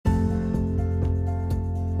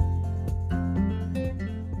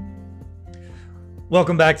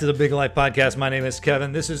Welcome back to the Big Life Podcast. My name is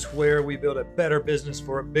Kevin. This is where we build a better business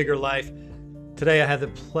for a bigger life. Today I had the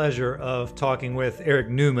pleasure of talking with Eric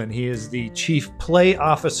Newman. He is the Chief Play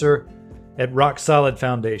Officer at Roc Solid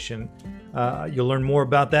Foundation. You'll learn more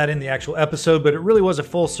about that in the actual episode, but it really was a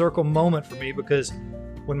full circle moment for me because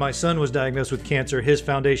when my son was diagnosed with cancer, his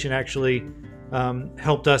foundation actually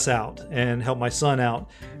helped us out and helped my son out.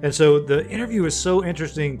 And so the interview was so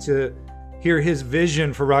interesting to hear his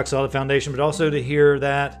vision for Roc Solid Foundation, but also to hear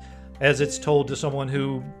that as it's told to someone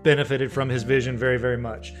who benefited from his vision very, very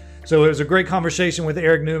much. So it was a great conversation with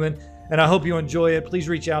Eric Newman, and I hope you enjoy it. Please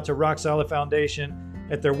reach out to Roc Solid Foundation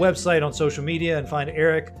at their website, on social media, and find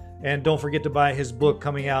Eric. And don't forget to buy his book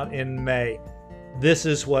coming out in May. This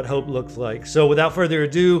is what hope looks like. So without further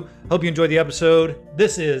ado, hope you enjoy the episode.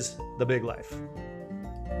 This is The Big Life.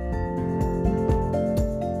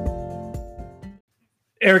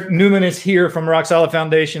 Eric Newman is here from Roc Solid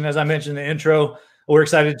Foundation. As I mentioned in the intro, we're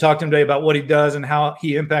excited to talk to him today about what he does and how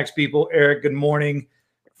he impacts people. Eric, good morning.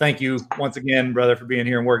 Thank you once again, brother, for being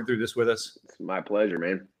here and working through this with us. It's my pleasure,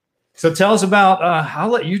 man. So tell us about, I'll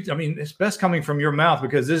let you, it's best coming from your mouth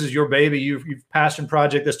because this is your baby. You've passion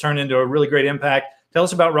project that's turned into a really great impact. Tell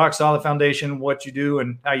us about Roc Solid Foundation, what you do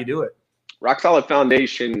and how you do it. Roc Solid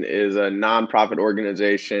Foundation is a nonprofit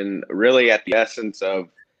organization. Really at the essence of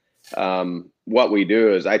what we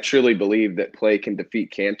do is I truly believe that play can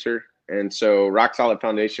defeat cancer. And so Roc Solid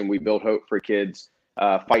Foundation, we build hope for kids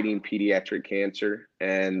fighting pediatric cancer.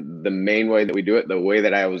 And the main way that we do it, the way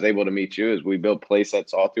that I was able to meet you, is we build play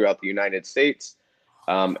sets all throughout the United States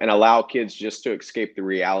and allow kids just to escape the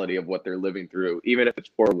reality of what they're living through, even if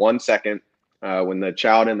it's for 1 second. When the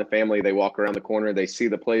child and the family, they walk around the corner, they see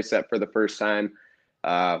the play set for the first time,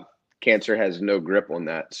 cancer has no grip on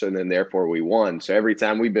that. So then therefore we won. So every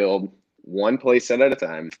time we build one play set at a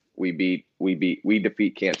time, we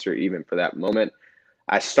defeat cancer even for that moment.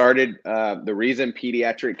 I started, the reason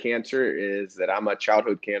pediatric cancer is that I'm a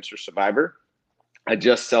childhood cancer survivor. I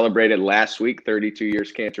just celebrated last week, 32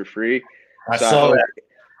 years cancer free. I saw that.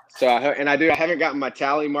 I haven't gotten my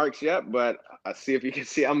tally marks yet, but I see if you can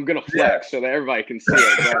see, I'm going to flex so that everybody can see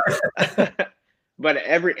it. But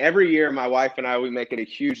every year, my wife and I, we make it a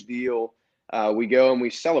huge deal. We go and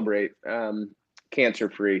we celebrate cancer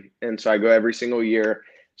free. And so I go every single year.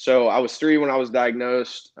 So I was 3 when I was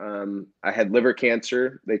diagnosed. I had liver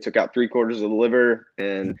cancer. They took out 3/4 of the liver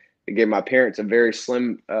and it gave my parents a very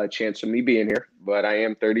slim chance of me being here. But I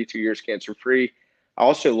am 32 years cancer free. I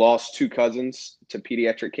also lost 2 cousins to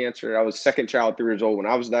pediatric cancer. I was second child, 3 years old when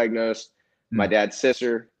I was diagnosed. My dad's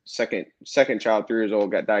sister, second child, 3 years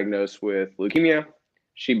old, got diagnosed with leukemia.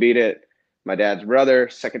 She beat it. My dad's brother,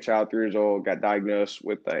 second child, 3 years old, got diagnosed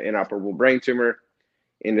with an inoperable brain tumor.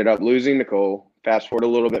 Ended up losing Nicole. Fast forward a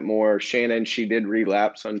little bit more. Shannon, she did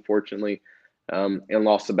relapse, unfortunately, and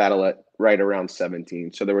lost the battle at right around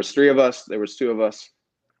 17. So there was 3 of us. There was 2 of us.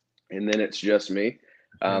 And then it's just me.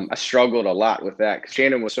 I struggled a lot with that.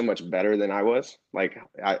 Shannon was so much better than I was. Like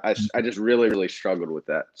I just really, really struggled with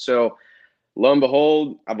that. So lo and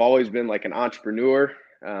behold, I've always been like an entrepreneur.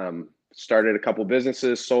 Started a couple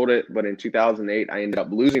businesses, sold it. But in 2008, I ended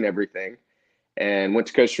up losing everything and went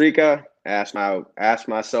to Costa Rica. Asked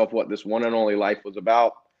myself what this one and only life was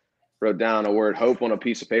about. Wrote down a word hope on a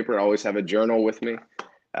piece of paper. I always have a journal with me.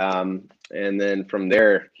 And then from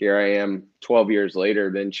there, here I am 12 years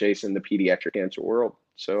later, then chasing the pediatric cancer world.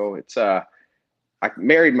 So it's I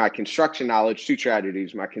married my construction knowledge to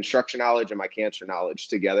tragedies, my construction knowledge and my cancer knowledge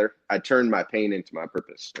together. I turned my pain into my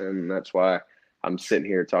purpose. And that's why I'm sitting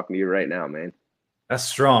here talking to you right now, man. That's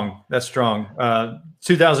strong.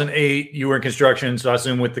 2008, you were in construction, so I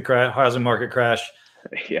assume with the housing market crash.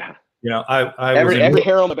 Yeah. You know, every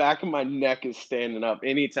hair on the back of my neck is standing up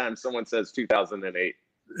anytime someone says 2008.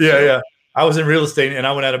 Yeah. I was in real estate and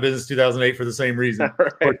I went out of business 2008 for the same reason.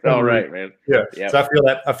 All right, man. Yeah. Yep. So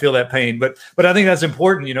I feel that pain, but I think that's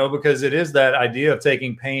important, you know, because it is that idea of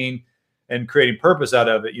taking pain and creating purpose out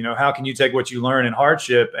of it. You know, how can you take what you learn in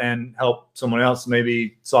hardship and help someone else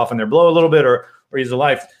maybe soften their blow a little bit or ease a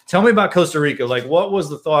life? Tell me about Costa Rica. Like, what was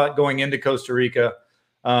the thought going into Costa Rica?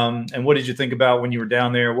 And what did you think about when you were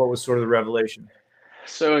down there? What was sort of the revelation?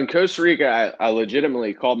 So in Costa Rica, I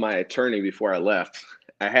legitimately called my attorney before I left.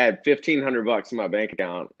 I had $1,500 in my bank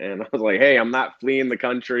account and I was like, hey, I'm not fleeing the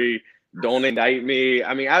country. Don't indict me.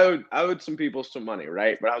 I mean, I owed some people some money,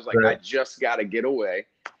 right? But I was like, I just got to get away.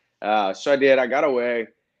 So I did. I got away.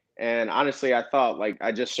 And honestly, I thought, like,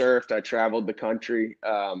 I just surfed. I traveled the country.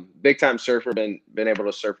 Big time surfer, been able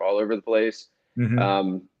to surf all over the place.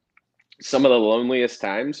 Some of the loneliest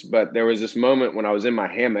times. But there was this moment when I was in my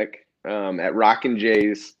hammock at Rock and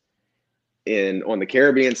Jay's on the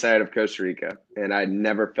Caribbean side of Costa Rica, and I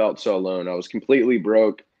never felt so alone. I was completely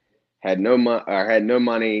broke, had no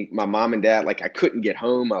money. My mom and dad, like, I couldn't get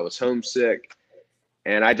home. I was homesick,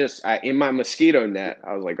 and I in my mosquito net,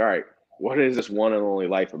 I was like, all right, what is this one and only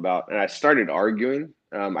life about? And I started arguing.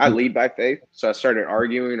 I lead by faith, so I started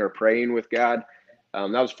arguing or praying with God. That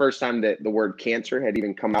was the first time that the word cancer had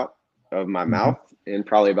even come out of my mouth in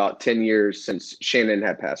probably about 10 years since Shannon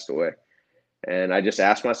had passed away. And I just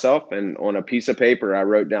asked myself, and on a piece of paper, I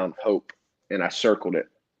wrote down hope, and I circled it.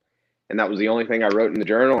 And that was the only thing I wrote in the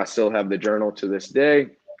journal. I still have the journal to this day.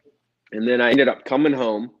 And then I ended up coming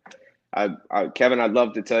home. Kevin, I'd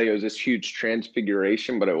love to tell you it was this huge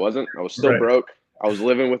transfiguration, but it wasn't. I was still broke. I was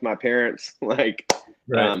living with my parents. Like,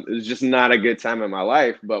 it was just not a good time in my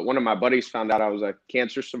life. But one of my buddies found out I was a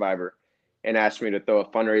cancer survivor and asked me to throw a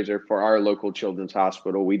fundraiser for our local children's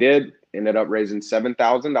hospital. We did. Ended up raising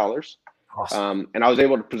 $7,000. Awesome. And I was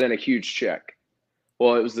able to present a huge check.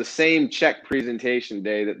 Well, it was the same check presentation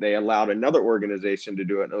day that they allowed another organization to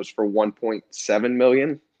do it. And it was for 1.7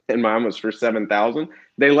 million, and mine was for 7,000.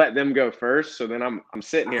 They let them go first. So then I'm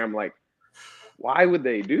sitting here. I'm like, why would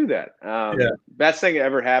they do that? Best thing that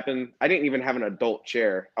ever happened. I didn't even have an adult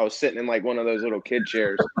chair. I was sitting in like one of those little kid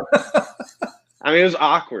chairs. I mean, it was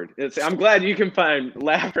awkward. I'm glad you can find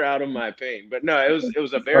laughter out of my pain. But no, it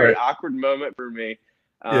was a very awkward moment for me.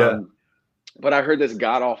 But I heard this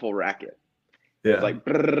god awful racket. It was like,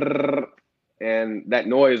 brrr, and that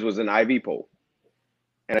noise was an IV pole.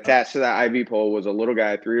 And attached to that IV pole was a little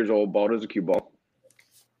guy, 3 years old, bald as a cue ball.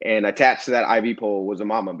 And attached to that IV pole was a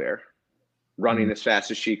mama bear running as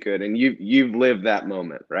fast as she could. And you've lived that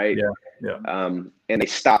moment, right? And they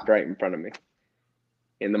stopped right in front of me.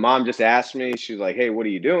 And the mom just asked me, she's like, hey, what are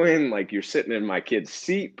you doing? Like, you're sitting in my kid's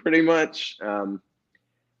seat pretty much.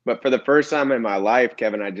 But for the first time in my life,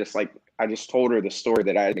 Kevin, I just told her the story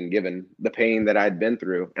that I had been given, the pain that I'd been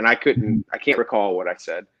through. And I can't recall what I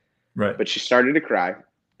said. Right. But she started to cry.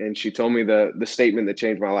 And she told me the statement that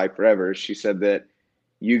changed my life forever. She said that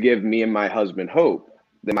you give me and my husband hope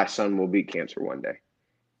that my son will beat cancer one day.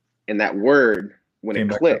 And that word, when it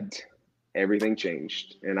clicked, everything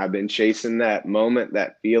changed. And I've been chasing that moment,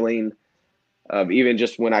 that feeling of even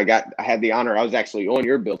just when I had the honor, I was actually on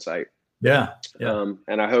your build site.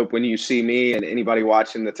 And I hope when you see me and anybody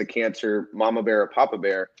watching that's a cancer mama bear or papa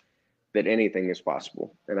bear, that anything is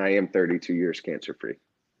possible. And I am 32 years cancer free.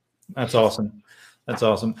 That's awesome. That's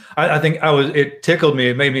awesome. I think it tickled me.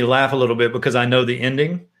 It made me laugh a little bit because I know the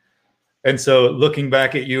ending. And so looking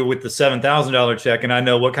back at you with the $7,000 check, and I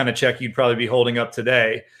know what kind of check you'd probably be holding up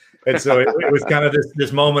today. And so it was kind of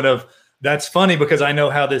this moment of, that's funny because I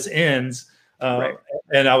know how this ends.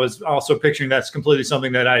 And I was also picturing that's completely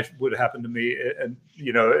something that would happen to me. And,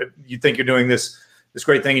 you think you're doing this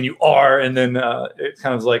great thing and you are, and then it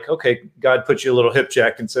kind of like, okay, God puts you a little hip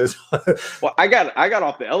check and says, well, I got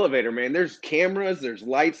off the elevator, man. There's cameras, there's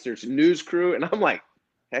lights, there's news crew. And I'm like,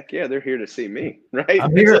 heck yeah, they're here to see me. Right.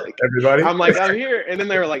 I'm here, like, everybody. I'm like, I'm here. And then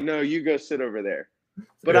they were like, no, you go sit over there.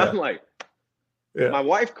 But I'm like, my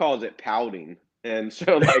wife calls it pouting. And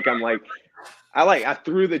so like, I'm like, I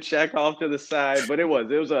threw the check off to the side, but it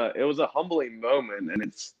was a humbling moment,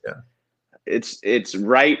 and it's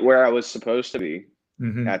right where I was supposed to be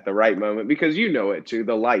at the right moment, because it too,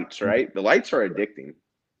 the lights, right? The lights are addicting.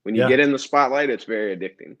 When you get in the spotlight, it's very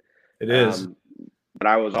addicting. It is. But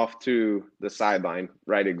I was off to the sideline,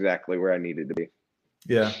 right exactly where I needed to be.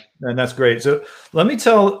 Yeah, and that's great. So let me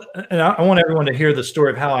tell, and I want everyone to hear the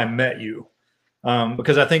story of how I met you.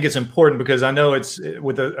 Because I think it's important, because I know it's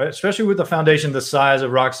especially with the foundation the size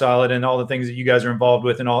of Roc Solid and all the things that you guys are involved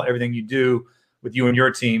with and everything you do with you and your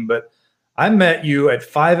team. But I met you at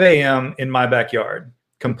 5 a.m. in my backyard,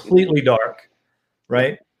 completely dark,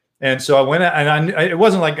 right? And so I went out, and it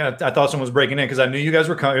wasn't like I thought someone was breaking in, because I knew you guys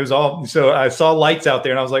were coming. It was all, so I saw lights out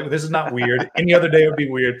there, and I was like, this is not weird. Any other day would be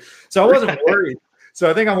weird. So I wasn't worried. So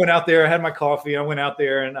I think I went out there, I had my coffee, I went out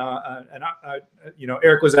there, and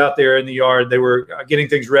Eric was out there in the yard. They were getting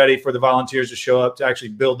things ready for the volunteers to show up to actually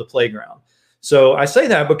build the playground. So I say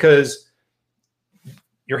that because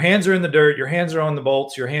your hands are in the dirt, your hands are on the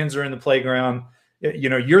bolts, your hands are in the playground.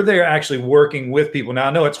 You're there actually working with people. Now,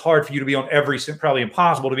 I know it's hard for you to be on probably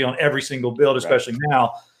impossible to be on every single build, especially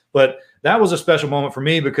now, but that was a special moment for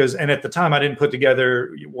me because, and at the time I didn't put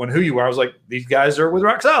together who you were. I was like, these guys are with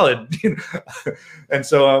Roc Solid. And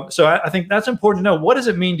so I think that's important to know. What does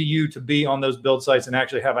it mean to you to be on those build sites and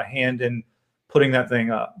actually have a hand in putting that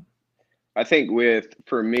thing up? I think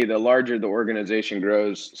for me, the larger the organization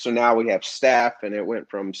grows, so now we have staff, and it went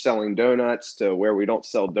from selling donuts to where we don't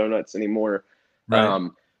sell donuts anymore.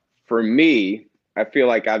 Right. For me, I feel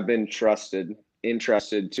like I've been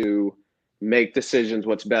entrusted to make decisions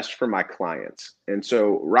what's best for my clients. And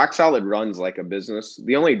so Roc Solid runs like a business.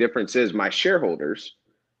 The only difference is my shareholders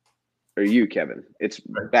are you, Kevin. It's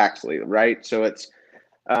Baxley, right? So it's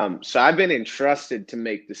so I've been entrusted to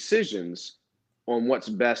make decisions on what's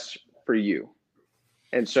best for you.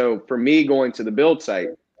 And so for me going to the build site,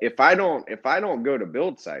 if I don't go to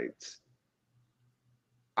build sites,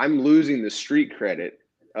 I'm losing the street credit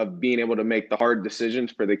of being able to make the hard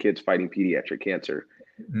decisions for the kids fighting pediatric cancer.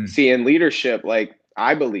 Mm-hmm. See, in leadership, like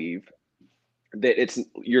I believe that it's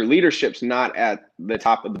your leadership's not at the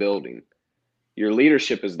top of the building. Your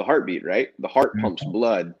leadership is the heartbeat, right? The heart pumps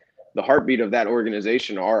blood. The heartbeat of that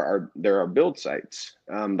organization there are build sites.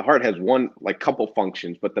 The heart has couple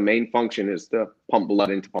functions, but the main function is to pump blood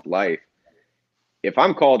and to pump life. If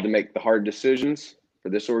I'm called to make the hard decisions for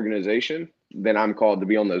this organization, then I'm called to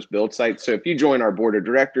be on those build sites. So if you join our board of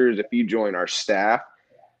directors, if you join our staff,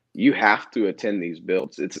 you have to attend these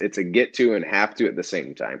builds. It's a get to and have to at the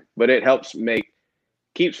same time, but it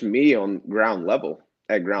keeps me on ground level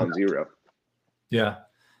at ground zero. Yeah.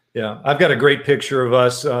 Yeah. I've got a great picture of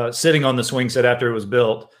us sitting on the swing set after it was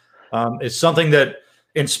built. It's something that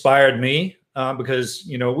inspired me because,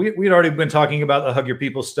 we'd already been talking about the Hug Your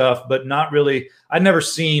People stuff, but not really. I'd never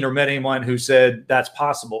seen or met anyone who said that's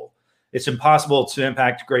possible. It's impossible to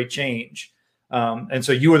impact great change. And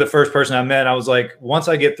so you were the first person I met. I was like, once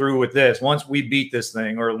I get through with this, once we beat this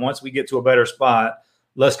thing, or once we get to a better spot,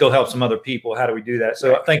 let's go help some other people. How do we do that?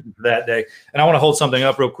 So thank you for that day. And I want to hold something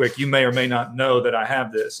up real quick. You may or may not know that I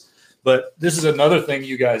have this, but this is another thing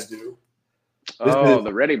you guys do.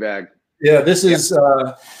 The ready bag. Yeah, this is,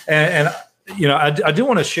 I do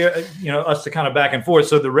want to share, us to kind of back and forth.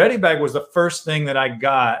 So the ready bag was the first thing that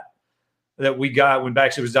we got when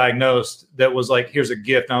Baxley was diagnosed. That was like, here's a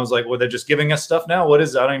gift. And I was like, well, they're just giving us stuff now. What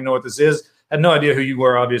is it? I don't even know what this is. I had no idea who you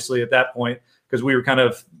were, obviously, at that point, because we were kind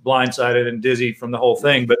of blindsided and dizzy from the whole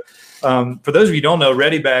thing. But for those of you who don't know,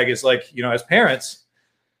 ready bag is like, as parents,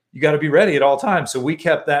 you got to be ready at all times. So we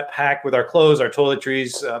kept that packed with our clothes, our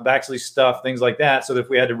toiletries, Baxley stuff, things like that. So that if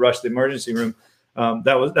we had to rush the emergency room,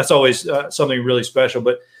 that's always something really special.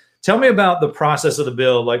 But tell me about the process of the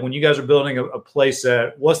build. Like when you guys are building a play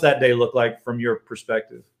set, what's that day look like from your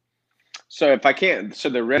perspective? So if I can, so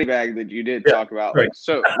the ready bag that you did talk about, right.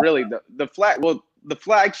 So really the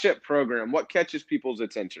flagship program, what catches people's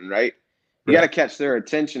attention, right? You got to catch their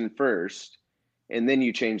attention first, and then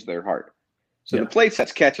you change their heart. So the play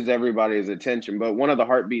sets catches everybody's attention, but one of the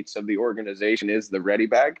heartbeats of the organization is the ready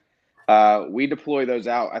bag. We deploy those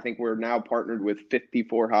out. I think we're now partnered with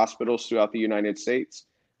 54 hospitals throughout the United States.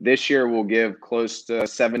 This year we'll give close to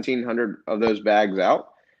 1,700 of those bags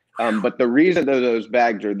out. But the reason that those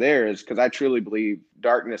bags are there is because I truly believe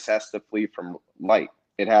darkness has to flee from light.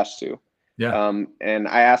 It has to. Yeah. And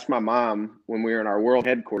I asked my mom when we were in our world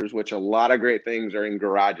headquarters, which a lot of great things are in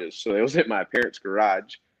garages. So it was at my parents'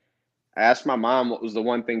 garage. I asked my mom what was the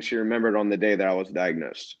one thing she remembered on the day that I was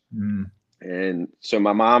diagnosed. And so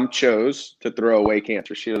my mom chose to throw away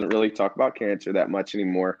cancer. She doesn't really talk about cancer that much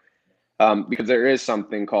anymore because there is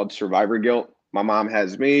something called survivor guilt. My mom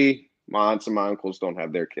has me. My aunts and my uncles don't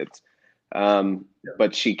have their kids.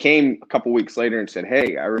 But she came a couple weeks later and said,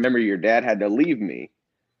 hey, I remember your dad had to leave me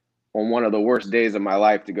on one of the worst days of my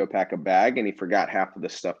life to go pack a bag, and he forgot half of the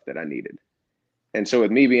stuff that I needed. And so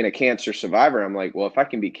with me being a cancer survivor, I'm like, well, if I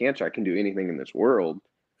can beat cancer, I can do anything in this world.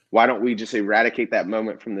 Why don't we just eradicate that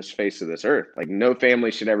moment from this face of this earth? Like no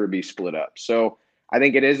family should ever be split up. So I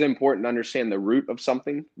think it is important to understand the root of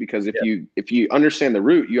something, because if you understand the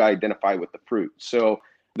root, you identify with the fruit. So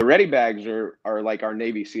the ready bags are like our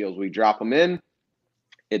Navy SEALs. We drop them in.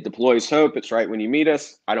 It deploys hope. It's right when you meet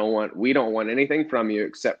us. We don't want anything from you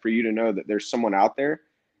except for you to know that there's someone out there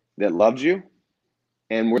that loves you,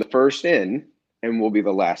 and we're the first in, and we'll be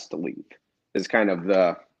the last to leave. Is kind of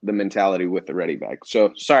the mentality with the ready bag.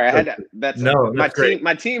 So sorry, I had to, that's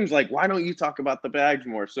my team's like, why don't you talk about the bags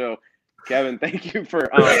more? So Kevin, thank you for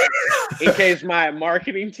in case my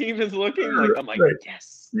marketing team is looking, like I'm like,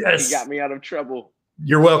 yes, you got me out of trouble.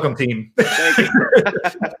 You're welcome, team. Thank you.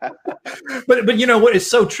 But you know what? It's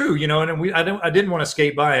so true. And I didn't want to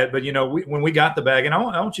skate by it, but when we got the bag, and I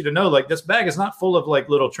want you to know, like this bag is not full of like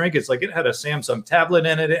little trinkets. Like it had a Samsung tablet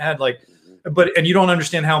in it. It had and you don't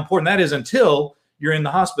understand how important that is until you're in the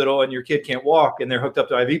hospital and your kid can't walk and they're hooked up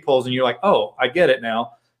to IV poles, and you're like, oh, I get it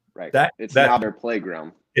now. Right. It's now their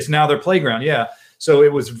playground. It's now their playground. Yeah. So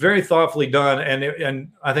it was very thoughtfully done,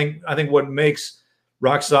 and I think what makes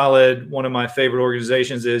Roc Solid one of my favorite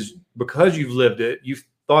organizations is because you've lived it, you've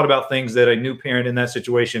thought about things that a new parent in that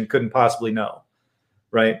situation couldn't possibly know,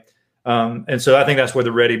 right? And so I think that's where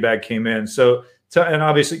the ready bag came in. So So, and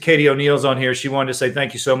obviously Katie O'Neill's on here. She wanted to say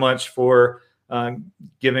thank you so much for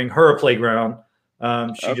giving her a playground.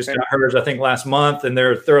 She just got hers, I think, last month, and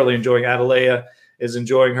they're thoroughly enjoying. Adelea is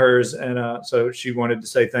enjoying hers, and so she wanted to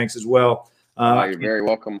say thanks as well. You're very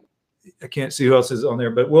welcome. I can't see who else is on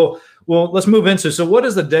there, but let's move into. So, what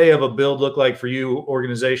does the day of a build look like for you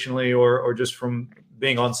organizationally, or just from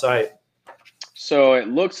being on site? So it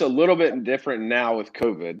looks a little bit different now with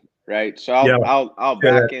COVID, right? So I'll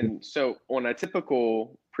back in. So on a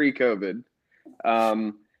typical pre-COVID,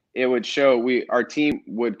 it would show our team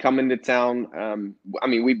would come into town. I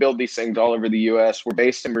mean, we build these things all over the U.S. We're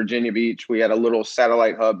based in Virginia Beach. We had a little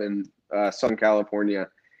satellite hub in Southern California,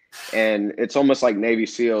 and it's almost like Navy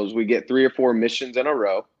SEALs. We get 3 or 4 missions in a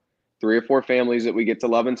row, 3 or 4 families that we get to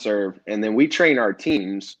love and serve, and then we train our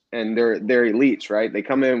teams, and they're elites, right? They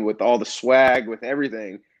come in with all the swag, with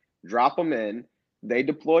everything, drop them in, they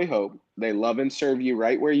deploy hope, they love and serve you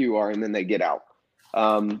right where you are, and then they get out.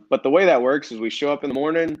 But the way that works is we show up in the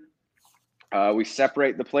morning, we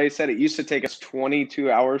separate the play set. It used to take us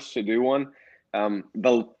 22 hours to do one.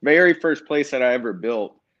 The very first play set I ever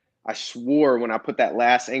built, I swore when I put that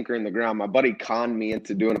last anchor in the ground, my buddy conned me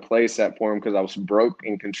into doing a play set for him because I was broke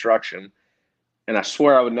in construction. And I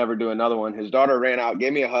swore I would never do another one. His daughter ran out,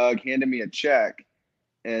 gave me a hug, handed me a check,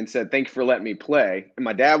 and said, "Thank you for letting me play." And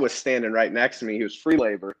my dad was standing right next to me. He was free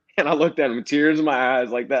labor. And I looked at him, tears in my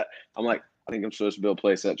eyes like that. I'm like, "I think I'm supposed to build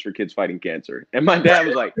play sets for kids fighting cancer." And my dad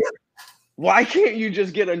was like, "Why can't you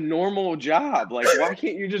just get a normal job? Like, why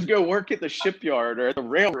can't you just go work at the shipyard or at the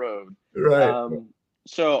railroad?" Right.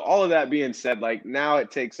 So all of that being said, like now it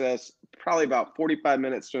takes us probably about 45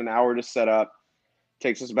 minutes to an hour to set up. It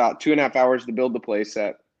takes us about 2.5 hours to build the play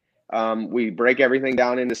set. We break everything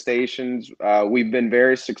down into stations. We've been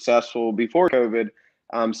very successful before COVID,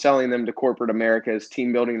 selling them to corporate America as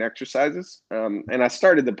team building exercises. And I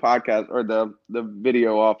started the podcast or the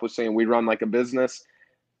video off with saying we run like a business.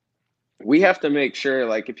 We have to make sure,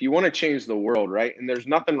 like, if you want to change the world, right? And there's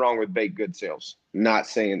nothing wrong with baked good sales. Not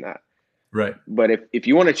saying that. Right. But if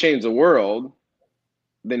you want to change the world,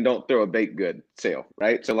 then don't throw a baked good sale,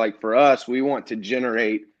 right? So like for us, we want to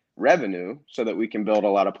generate revenue so that we can build a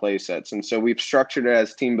lot of play sets. And so we've structured it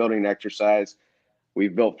as team building exercise.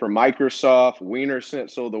 We've built for Microsoft, Wiener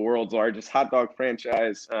Schnitzel, the world's largest hot dog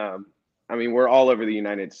franchise. I mean, we're all over the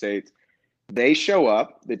United States. They show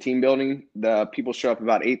up, the team building, the people show up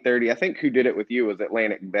about 8:30. I think who did it with you was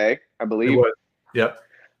Atlantic Bay, I believe. It was. Yep.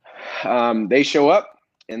 They show up.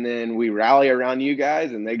 And then we rally around you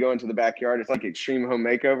guys, and they go into the backyard. It's like Extreme Home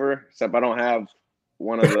Makeover, except I don't have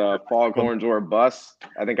one of the foghorns or a bus.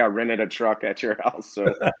 I think I rented a truck at your house.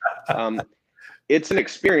 So it's an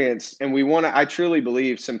experience, and I truly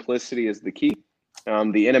believe simplicity is the key.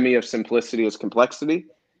 The enemy of simplicity is complexity.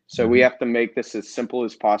 So we have to make this as simple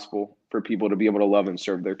as possible for people to be able to love and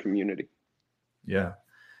serve their community. Yeah.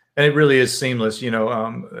 And it really is seamless. You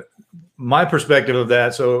know, my perspective of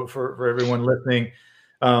that. So for everyone listening,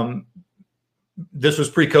 this was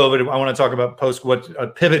pre-COVID. I want to talk about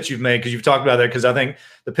what pivots you've made, because you've talked about that, because I think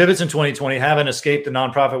the pivots in 2020 haven't escaped the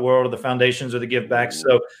nonprofit world or the foundations or the give backs.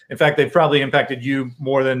 So in fact, they've probably impacted you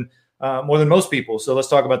more than most people. So let's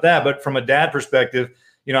talk about that. But from a dad perspective,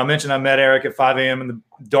 you know, I mentioned I met Eric at 5 a.m. in the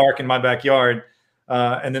dark in my backyard.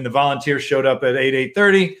 And then the volunteers showed up at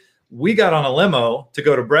 8:30. We got on a limo to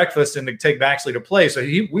go to breakfast and to take Baxley to play. So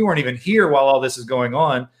we weren't even here while all this is going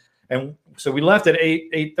on. And so we left at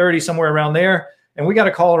 8:30, somewhere around there. And we got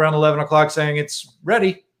a call around 11 o'clock saying it's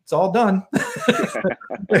ready. It's all done.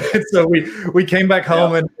 So we came back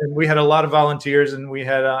home, and we had a lot of volunteers, and we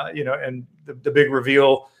had, and the big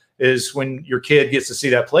reveal is when your kid gets to see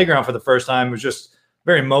that playground for the first time. It was just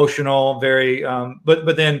very emotional, very,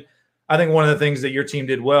 but then I think one of the things that your team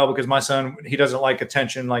did well, because my son, he doesn't like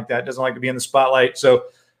attention like that, doesn't like to be in the spotlight. So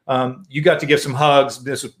you got to give some hugs.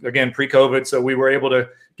 This was, again, pre-COVID. So we were able to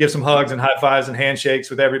give some hugs and high fives and handshakes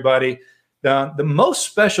with everybody. The most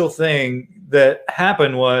special thing that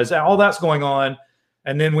happened was all that's going on.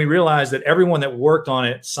 And then we realized that everyone that worked on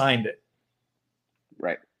it signed it.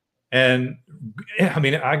 Right. And I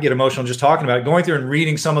mean, I get emotional just talking about it. Going through and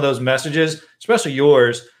reading some of those messages, especially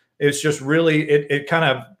yours. It's just really,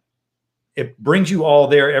 it brings you all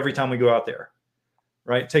there every time we go out there,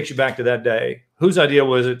 right? It takes you back to that day. Whose idea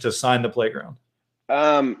was it to sign the playground?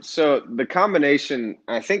 So the combination,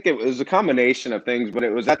 I think it was a combination of things, but it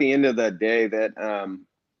was at the end of the day that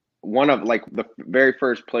one of like the very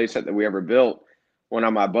first play set that we ever built, one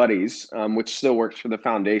of my buddies, which still works for the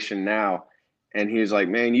foundation now. And he was like,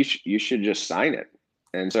 "Man, you should just sign it."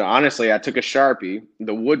 And so honestly, I took a Sharpie.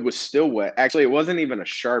 The wood was still wet. Actually, it wasn't even a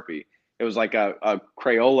Sharpie. It was like a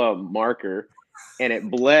Crayola marker. and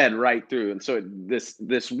it bled right through. And so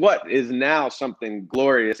this what is now something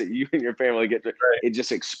glorious that you and your family get to, Right. it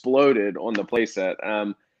just exploded on the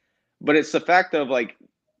playset. But it's the fact of, like,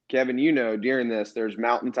 Kevin, during this, there's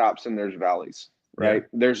mountaintops and there's valleys, right?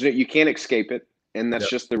 Yeah. You can't escape it. And that's Yep.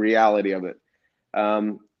 just the reality of it.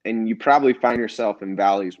 And you probably find yourself in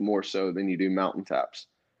valleys more so than you do mountaintops.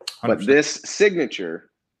 100%. But this signature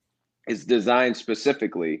is designed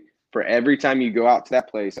specifically for every time you go out to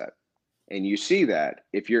that playset and you see that,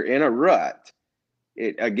 if you're in a rut,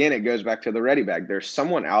 it goes back to the ready bag. There's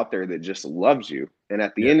someone out there that just loves you. And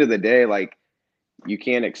at the end of the day, like, you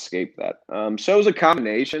can't escape that. So it was a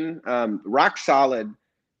combination. Roc Solid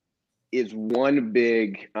is one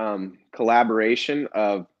big collaboration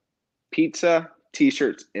of pizza,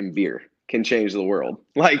 t-shirts, and beer can change the world.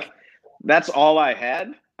 Like, that's all I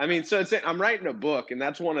had. I mean, so I'm writing a book, and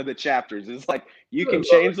that's one of the chapters. It's like, you can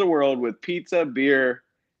change the world with pizza, beer,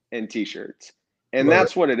 and t-shirts. And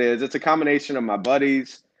that's what it is. It's a combination of my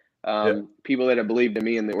buddies, people that have believed in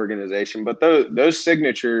me in the organization. But those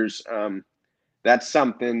signatures, that's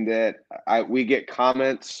something that we get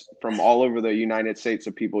comments from all over the United States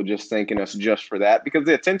of people just thanking us just for that, because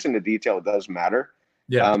the attention to detail does matter.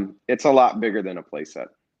 Yeah. It's a lot bigger than a playset.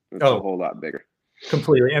 It's a whole lot bigger.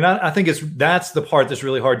 Completely. And I think that's the part that's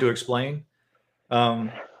really hard to explain.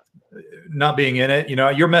 Not being in it,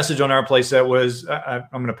 your message on our playset was, I'm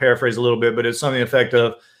going to paraphrase a little bit, but it's something to the effect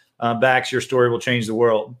of, Bax, your story will change the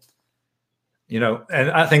world.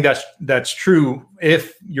 And I think that's true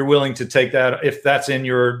if you're willing to take that, if that's in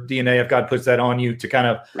your DNA, if God puts that on you to kind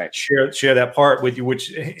of share that part with you,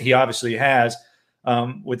 which he obviously has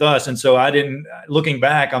with us. And so looking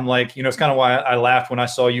back, I'm like, it's kind of why I laughed when I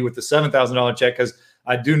saw you with the $7,000 check, because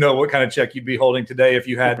I do know what kind of check you'd be holding today if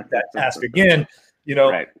you had that task again,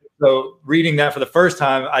 So reading that for the first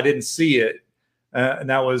time, I didn't see it. And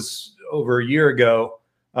that was over a year ago.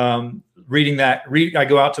 Reading that, I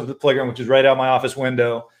go out to the playground, which is right out my office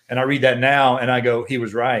window, and I read that now, and I go, he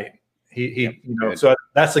was right. So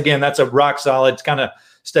that's a Roc Solid. It's kind of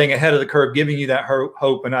staying ahead of the curve, giving you that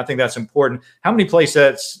hope, and I think that's important. How many play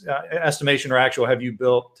sets, estimation or actual, have you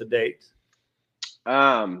built to date?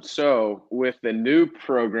 So with the new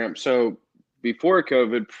program, so before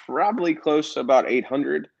COVID, probably close to about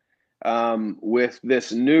 800. With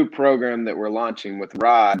this new program that we're launching with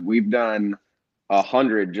Rod, we've done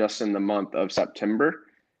 100 just in the month of September.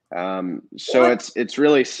 So it's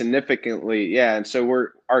really significantly, and so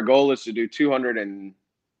our goal is to do 200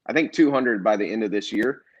 by the end of this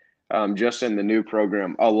year, just in the new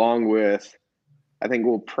program, along with, I think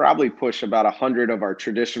we'll probably push about 100 of our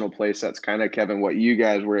traditional play sets, kind of, Kevin, what you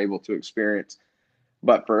guys were able to experience.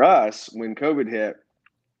 But for us, when COVID hit,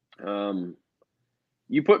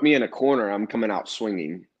 you put me in a corner, I'm coming out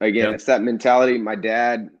swinging. Again, it's that mentality. My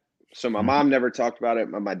dad, so my mom never talked about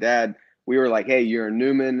it, but my dad, we were like, hey, you're a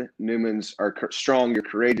Newman. Newmans are strong, you're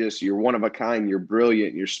courageous, you're one of a kind, you're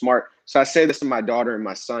brilliant, you're smart. So I say this to my daughter and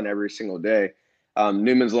my son every single day.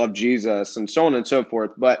 Newmans love Jesus, and so on and so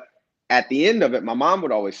forth. But at the end of it, my mom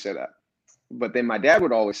would always say that. But then my dad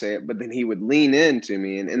would always say it, but then he would lean into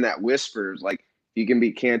me, and in that whispers, like, if you can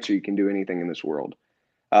beat cancer, you can do anything in this world.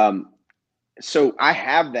 So I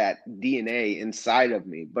have that DNA inside of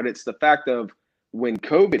me, but it's the fact of, when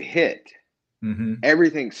COVID hit,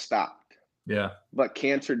 everything stopped. Yeah. But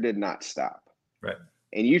cancer did not stop. Right.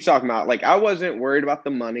 And you talking about, like, I wasn't worried about the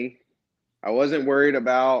money. I wasn't worried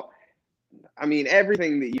about,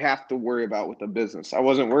 everything that you have to worry about with a business. I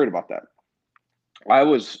wasn't worried about that. I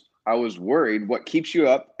was worried what keeps you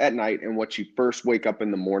up at night and what you first wake up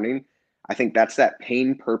in the morning. I think that's that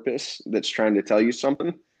pain purpose that's trying to tell you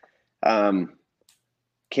something.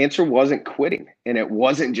 Cancer wasn't quitting, and it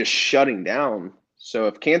wasn't just shutting down. So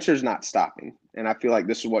if cancer's not stopping, and I feel like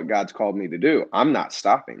this is what God's called me to do, I'm not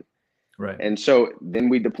stopping. Right. And so then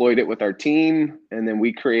we deployed it with our team, and then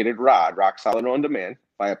we created Roc Solid on Demand.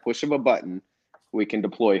 By a push of a button, we can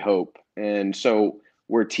deploy hope. And so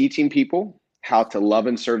we're teaching people how to love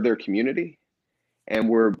and serve their community.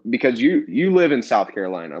 And because you live in South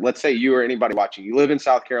Carolina, let's say you or anybody watching, you live in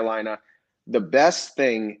South Carolina, the best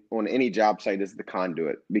thing on any job site is the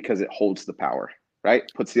conduit, because it holds the power, right?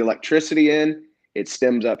 Puts the electricity in, it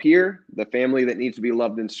stems up here, the family that needs to be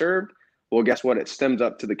loved and served. Well, guess what? It stems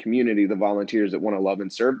up to the community, the volunteers that want to love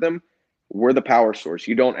and serve them. We're the power source.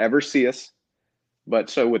 You don't ever see us. But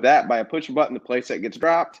so with that, by a push a button, the playset gets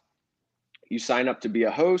dropped. You sign up to be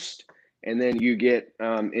a host, and then you get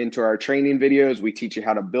into our training videos. We teach you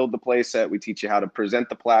how to build the playset. We teach you how to present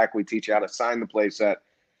the plaque. We teach you how to sign the playset.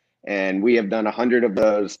 And we have done 100 of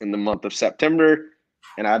those in the month of September.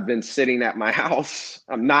 And I've been sitting at my house.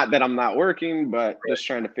 I'm not working, but just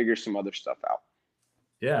trying to figure some other stuff out.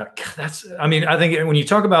 Yeah, that's, I mean, I think when you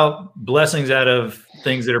talk about blessings out of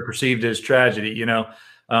things that are perceived as tragedy, so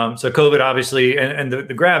COVID obviously, and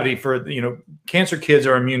the gravity for, cancer kids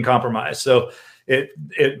are immune compromised. So it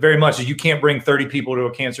very much is, you can't bring 30 people to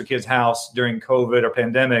a cancer kid's house during COVID or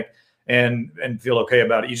pandemic and feel okay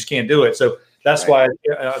about it. You just can't do it. So that's Right.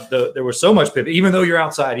 why there was so much pivot, even though you're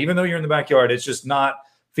outside, even though you're in the backyard, it's just not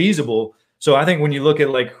feasible. So I think when you look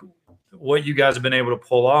at like what you guys have been able to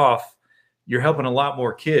pull off, you're helping a lot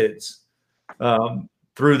more kids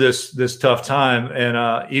through this tough time.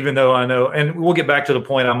 And even though I know, and we'll get back to the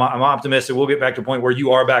point, I'm optimistic we'll get back to the point where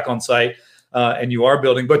you are back on site and you are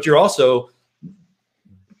building, but you're also,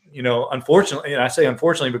 unfortunately, and I say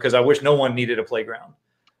unfortunately because I wish no one needed a playground,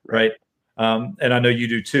 right? And I know you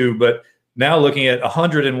do too, but now looking at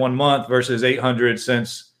 100 in 1 month versus 800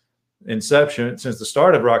 since inception, since the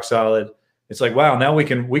start of Roc Solid, it's like, wow, now we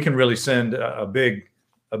can really send a big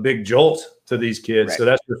jolt to these kids. Right. So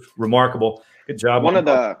that's just remarkable. Good job. One of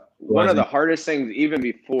the hardest things, even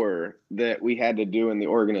before, that we had to do in the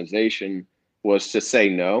organization was to say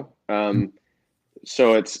no.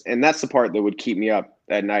 So and that's the part that would keep me up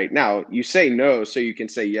at night. Now, you say no so you can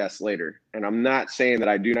say yes later. And I'm not saying that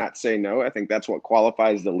I do not say no. I think that's what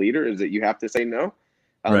qualifies the leader, is that you have to say no.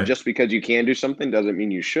 Right. Just because you can do something doesn't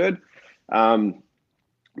mean you should.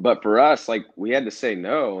 But for us, like, we had to say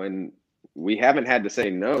no, and we haven't had to say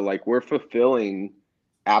no. Like, we're fulfilling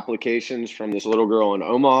applications from this little girl in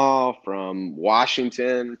Omaha, from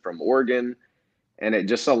Washington, from Oregon. And it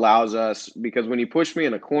just allows us, because when you push me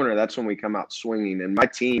in a corner, that's when we come out swinging. And my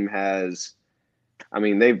team has,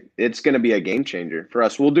 it's going to be a game changer for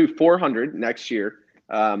us. We'll do 400 next year.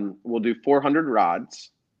 We'll do 400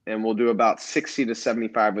 rods, and we'll do about 60 to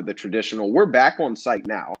 75 of the traditional. We're back on site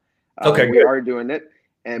now. We are doing it,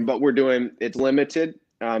 but it's limited.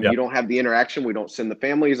 You don't have the interaction. We don't send the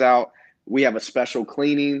families out. We have a special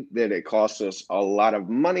cleaning that it costs us a lot of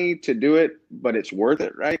money to do it, but it's worth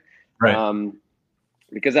it, right? Right.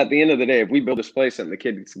 Because at the end of the day, if we build this place and the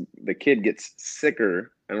kid gets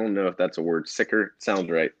sicker, I don't know if that's a word, sicker sounds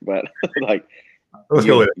right, but like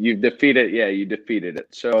you defeated it.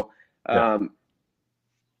 So I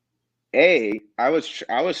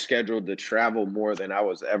was scheduled to travel more than I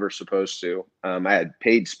was ever supposed to. I had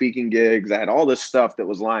paid speaking gigs. I had all this stuff that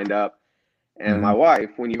was lined up. And my wife,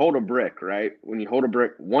 when you hold a brick, right? When you hold a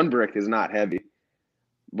brick, one brick is not heavy.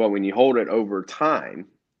 But when you hold it over time,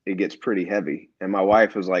 it gets pretty heavy. And my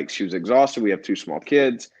wife was like, she was exhausted. We have 2 small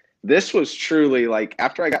kids. This was truly like,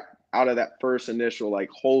 after I got out of that first initial, like,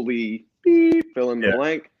 holy beep, fill in the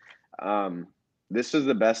blank. This is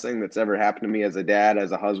the best thing that's ever happened to me as a dad,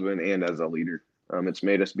 as a husband, and as a leader. It's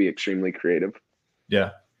made us be extremely creative.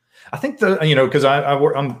 Yeah. I think because I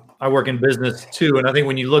work in business too. And I think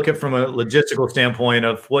when you look at from a logistical standpoint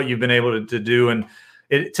of what you've been able to do, and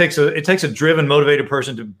it takes a driven, motivated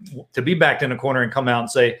person to be backed in a corner and come out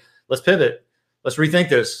and say, let's pivot. Let's rethink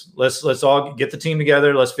this. Let's all get the team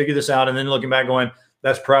together. Let's figure this out. And then looking back going,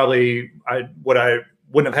 that's probably what I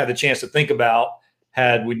wouldn't have had the chance to think about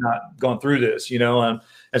had we not gone through this, and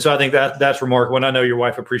so I think that's remarkable. And I know your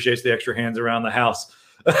wife appreciates the extra hands around the house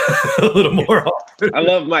a little more often. I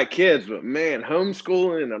love my kids, but man,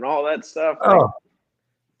 homeschooling and all that stuff.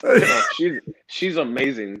 She's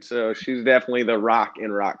amazing. So she's definitely the rock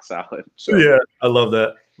in Roc Solid. So yeah, I love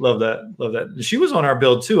that. Love that. She was on our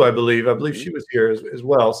build too, I believe. I believe she was here as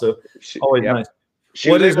well. So always nice. She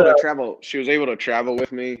was able to travel. She was able to travel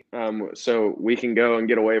with me, so we can go and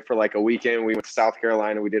get away for like a weekend. We went to South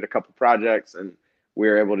Carolina. We did a couple projects, and we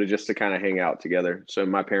were able to kind of hang out together. So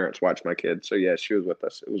my parents watched my kids. So yeah, she was with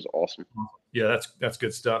us. It was awesome. Yeah, that's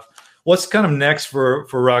good stuff. What's kind of next for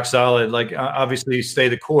Roc Solid? Like, obviously, stay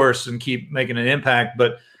the course and keep making an impact.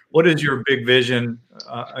 But what is your big vision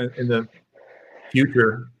in the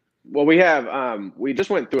future? Well, we just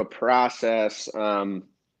went through a process.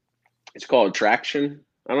 It's called Traction.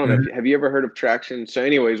 I don't know. Have you ever heard of Traction? So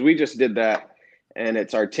anyways, we just did that, and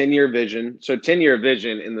it's our 10-year vision. So 10-year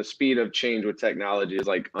vision in the speed of change with technology is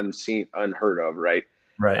like unheard of, right?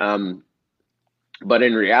 Right. But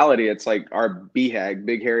in reality, it's like our BHAG,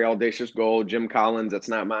 Big Hairy Audacious Goal, Jim Collins. That's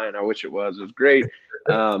not mine. I wish it was. It was great.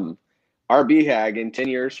 Our BHAG in 10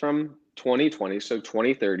 years from 2020, so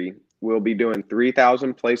 2030, we'll be doing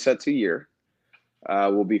 3,000 play sets a year.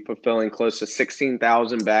 We'll be fulfilling close to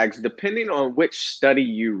 16,000 bags, depending on which study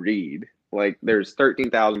you read. Like, there's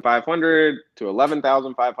 13,500 to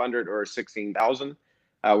 11,500 or 16,000.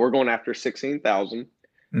 We're going after 16,000.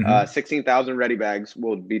 16,000 ready bags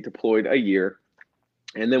will be deployed a year.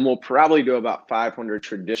 And then we'll probably do about 500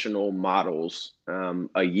 traditional models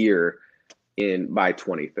a year by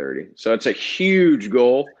 2030. So it's a huge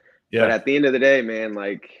goal. Yeah. But at the end of the day, man,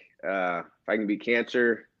 like if I can beat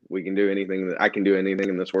cancer, we can do anything. I can do anything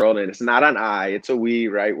in this world, and it's not an I, it's a we,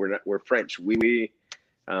 right? We're French. We.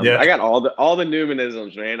 Yeah. I got all the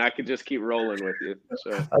Newmanisms, man. I could just keep rolling with you.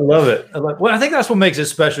 So I love it. Well, I think that's what makes it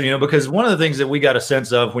special, because one of the things that we got a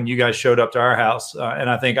sense of when you guys showed up to our house, and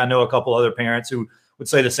I know a couple other parents who would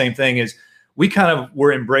say the same thing, is we kind of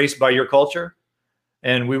were embraced by your culture,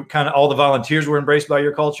 and we kind of all the volunteers were embraced by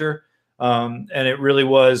your culture, and it really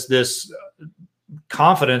was this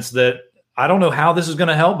confidence that I don't know how this is going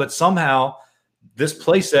to help, but somehow this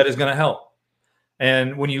play set is going to help.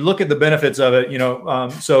 And when you look at the benefits of it,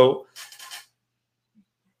 so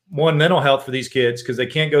one, mental health for these kids, because they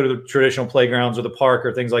can't go to the traditional playgrounds or the park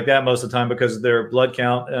or things like that most of the time because of their blood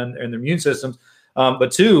count and their immune systems.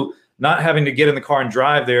 But two, not having to get in the car and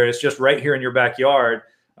drive there. It's just right here in your backyard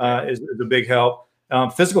is a big help.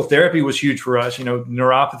 Physical therapy was huge for us,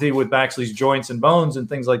 neuropathy with Baxley's joints and bones and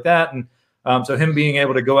things like that. And so him being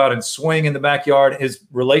able to go out and swing in the backyard, his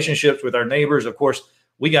relationships with our neighbors, of course,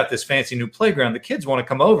 we got this fancy new playground. The kids want to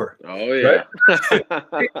come over. Oh, yeah.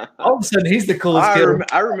 Right? All of a sudden, he's the coolest kid.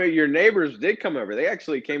 I remember your neighbors did come over. They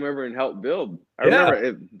actually came over and helped build. I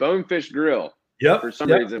remember Bonefish Grill. Yep. For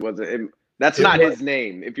some reason, that's not his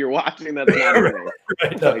name. If you're watching, that's not his name.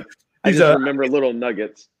 Right. Like, I just remember little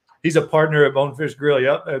nuggets. He's a partner at Bonefish Grill.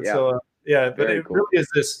 Yep. And so, but very it cool. really is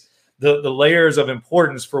this. The layers of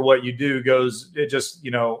importance for what you do goes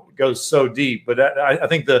so deep. But I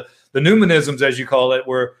think the Newmanisms, as you call it,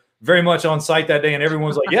 were very much on site that day, and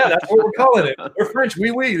everyone's like, "Yeah, that's what we're calling it. We're French, oui,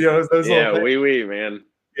 oui." Oui, man.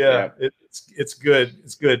 Yeah. It's good.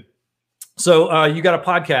 It's good. So you got a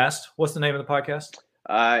podcast. What's the name of the podcast?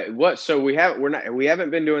 So we haven't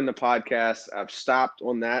been doing the podcast. I've stopped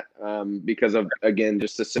on that because of, again,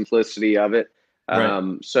 just the simplicity of it.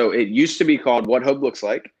 Right. So it used to be called What Hope Looks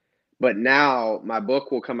Like. But now my book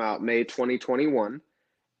will come out May 2021,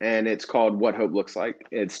 and it's called What Hope Looks Like.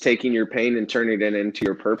 It's taking your pain and turning it into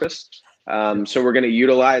your purpose. So we're going to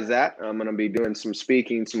utilize that. I'm going to be doing some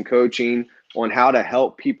speaking, some coaching on how to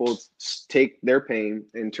help people take their pain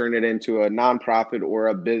and turn it into a nonprofit or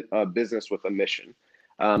a business with a mission.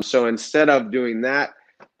 So instead of doing that,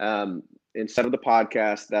 instead of the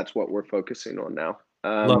podcast, that's what we're focusing on now.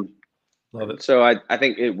 Love it. So I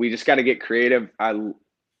think we just got to get creative.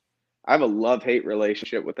 I have a love-hate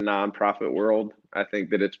relationship with the nonprofit world. I think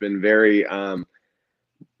that it's been very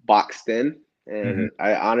boxed in. And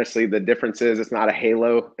I honestly, the difference is it's not a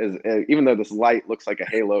halo. Even though this light looks like a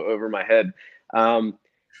halo over my head, a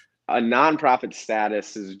nonprofit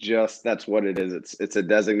status is that's what it is. It's a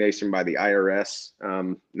designation by the IRS.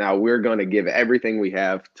 Now we're going to give everything we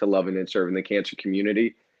have to loving and serving the cancer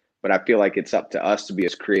community, but I feel like it's up to us to be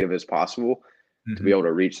as creative as possible to be able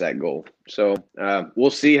to reach that goal. So we'll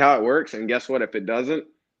see how it works. And guess what? If it doesn't,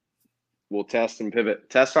 we'll test and pivot.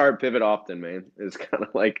 Test hard, pivot often, man. It's kind of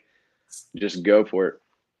like just go for it.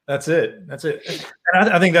 That's it. And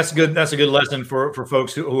I think that's good. That's a good lesson for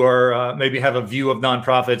folks who are maybe have a view of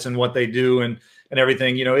nonprofits and what they do and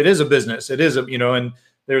everything. It is a business. It is and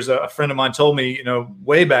there's a friend of mine told me,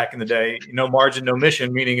 way back in the day, no margin, no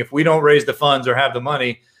mission, meaning if we don't raise the funds or have the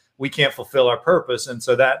money, we can't fulfill our purpose. And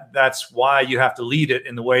so that's why you have to lead it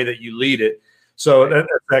in the way that you lead it. So that's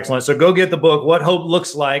excellent. So go get the book, What Hope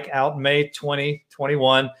Looks Like, out in May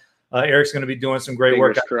 2021. Eric's going to be doing some great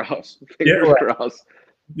work. Fingers crossed.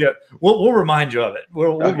 Yeah, we'll remind you of it.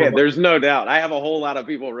 Okay, there's no doubt. I have a whole lot of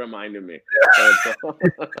people reminding me.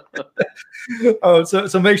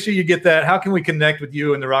 So make sure you get that. How can we connect with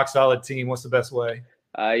you and the Roc Solid team? What's the best way?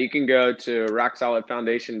 You can go to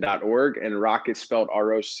rocsolidfoundation.org, and Roc is spelled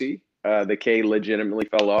ROC. The K legitimately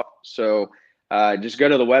fell off. So just go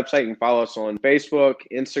to the website and follow us on Facebook,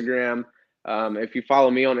 Instagram. If you follow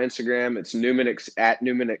me on Instagram, it's at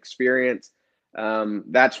Newman Experience.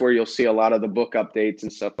 That's where you'll see a lot of the book updates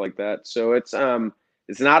and stuff like that. So it's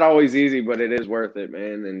not always easy, but it is worth it,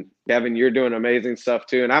 man. And Kevin, you're doing amazing stuff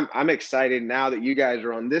too. And I'm excited now that you guys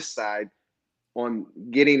are on this side, on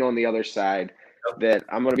getting on the other side, that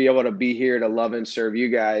I'm going to be able to be here to love and serve you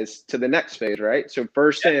guys to the next phase, right? So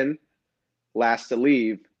first in, last to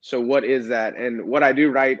leave. So what is that? And what I do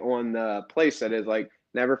right on the place that is like,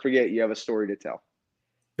 never forget you have a story to tell.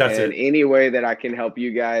 That's it. And any way that I can help you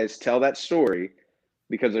guys tell that story,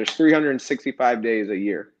 because there's 365 days a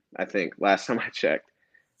year, I think, last time I checked.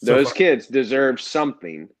 Those kids deserve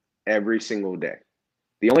something every single day.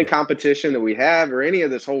 The only competition that we have or any of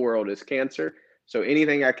this whole world is cancer. So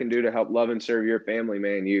anything I can do to help love and serve your family,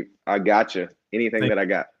 man, I got you. Anything that I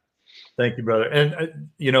got. Thank you, brother. And,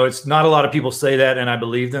 it's not a lot of people say that, and I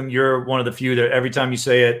believe them. You're one of the few that every time you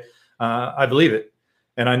say it, I believe it.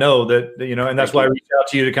 And I know that, and that's why I reached out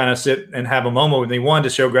to you to kind of sit and have a moment with me. One, to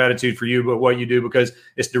show gratitude for you, but what you do, because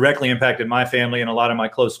it's directly impacted my family and a lot of my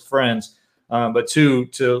close friends. But two,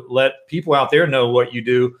 to let people out there know what you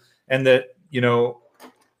do, and that,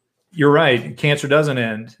 you're right. Cancer doesn't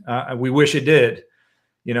end. We wish it did.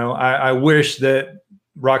 I wish that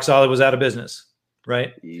Roc Solid was out of business.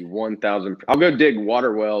 Right. 1,000. I'll go dig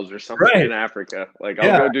water wells or something in Africa. Like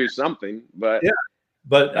I'll go do something, but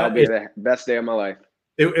that'll be the best day of my life.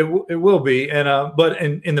 It will be. And but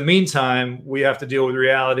in the meantime, we have to deal with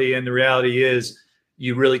reality. And the reality is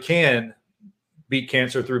you really can beat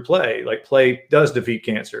cancer through play. Like play does defeat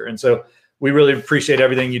cancer. And so we really appreciate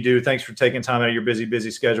everything you do. Thanks for taking time out of your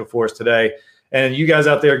busy schedule for us today. And you guys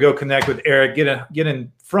out there, go connect with Eric. Get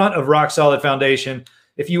in front of Roc Solid Foundation.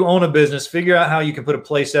 If you own a business, figure out how you can put a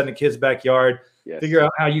play set in a kid's backyard. Yes. Figure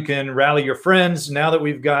out how you can rally your friends. Now that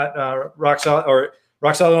we've got Roc Solid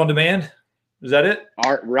on Demand. Is that it?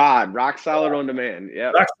 Roc Solid on Demand.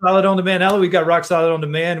 Yeah. Roc Solid on Demand. Now that we've got Roc Solid on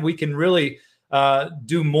Demand, we can really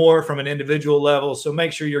do more from an individual level. So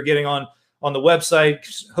make sure you're getting on the website,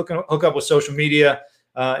 hook up with social media,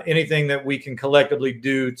 anything that we can collectively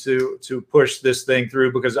do to push this thing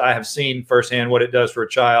through, because I have seen firsthand what it does for a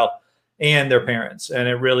child and their parents. And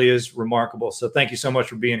it really is remarkable. So thank you so much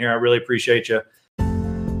for being here. I really appreciate you.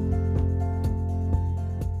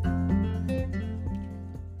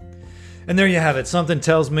 And there you have it. Something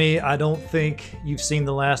tells me I don't think you've seen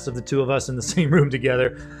the last of the two of us in the same room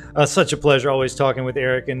together. Such a pleasure always talking with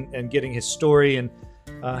Eric and getting his story and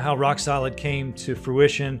how Roc Solid came to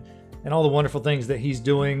fruition and all the wonderful things that he's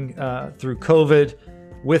doing through COVID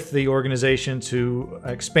with the organization to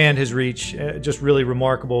expand his reach. Just really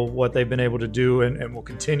remarkable what they've been able to do and will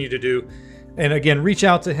continue to do. And again, reach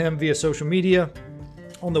out to him via social media,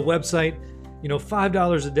 on the website.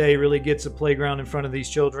 $5 a day really gets a playground in front of these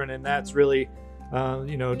children. And that's really,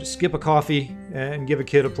 just skip a coffee and give a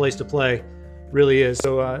kid a place to play. Really is.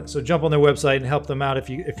 So jump on their website and help them out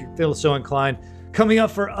if you feel so inclined. Coming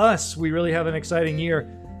up for us, we really have an exciting year.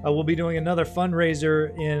 We'll be doing another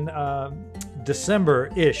fundraiser in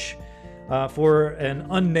December-ish for an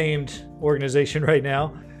unnamed organization right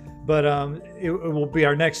now. But it will be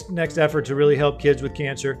our next effort to really help kids with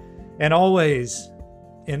cancer. And always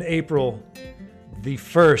in April, the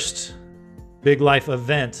first Big Life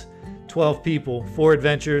event, 12 people, 4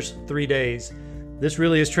 adventures, 3 days. This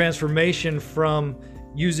really is transformation from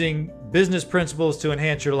using business principles to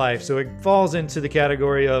enhance your life. So it falls into the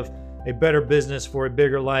category of a better business for a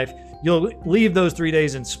bigger life. You'll leave those 3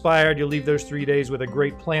 days inspired. You'll leave those 3 days with a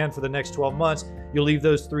great plan for the next 12 months. You'll leave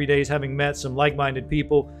those 3 days having met some like-minded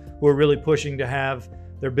people who are really pushing to have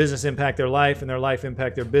their business impact their life and their life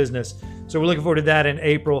impact their business. So we're looking forward to that in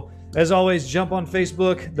April. As always, jump on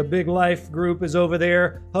Facebook. The Big Life group is over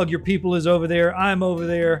there. Hug Your People is over there. I'm over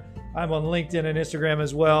there. I'm on LinkedIn and Instagram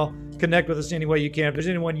as well. Connect with us any way you can. If there's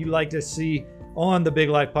anyone you'd like to see on the Big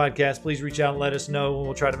Life podcast, please reach out and let us know, and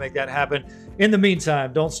we'll try to make that happen. In the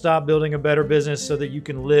meantime, don't stop building a better business so that you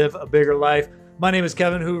can live a bigger life. My name is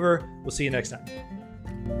Kevin Hoover. We'll see you next time.